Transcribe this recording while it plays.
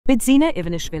Bidzina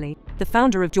Ivanishvili, the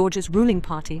founder of Georgia's ruling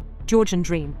party, Georgian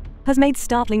Dream, has made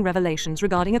startling revelations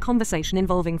regarding a conversation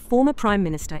involving former Prime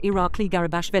Minister Irakli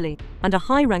Garibashvili and a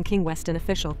high-ranking Western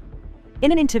official.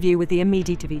 In an interview with the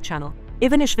Amidi TV channel,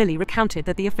 Ivanishvili recounted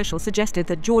that the official suggested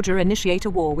that Georgia initiate a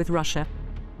war with Russia.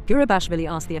 Garibashvili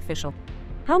asked the official,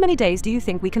 "How many days do you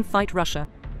think we can fight Russia?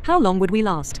 How long would we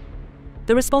last?"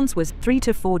 The response was 3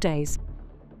 to 4 days.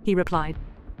 He replied,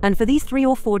 "And for these 3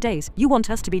 or 4 days, you want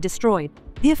us to be destroyed?"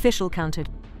 The official countered,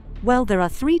 "Well, there are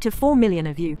 3 to 4 million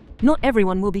of you. Not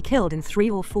everyone will be killed in 3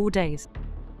 or 4 days.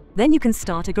 Then you can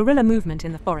start a guerrilla movement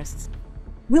in the forests.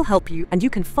 We'll help you and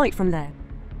you can fight from there."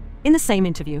 In the same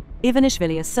interview,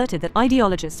 Ivanishvili asserted that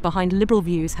ideologists behind liberal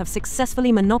views have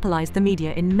successfully monopolized the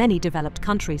media in many developed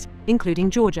countries, including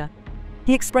Georgia.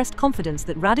 He expressed confidence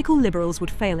that radical liberals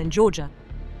would fail in Georgia.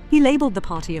 He labeled the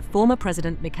party of former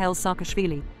President Mikhail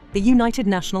Saakashvili, the United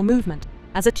National Movement,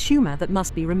 as a tumor that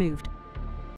must be removed.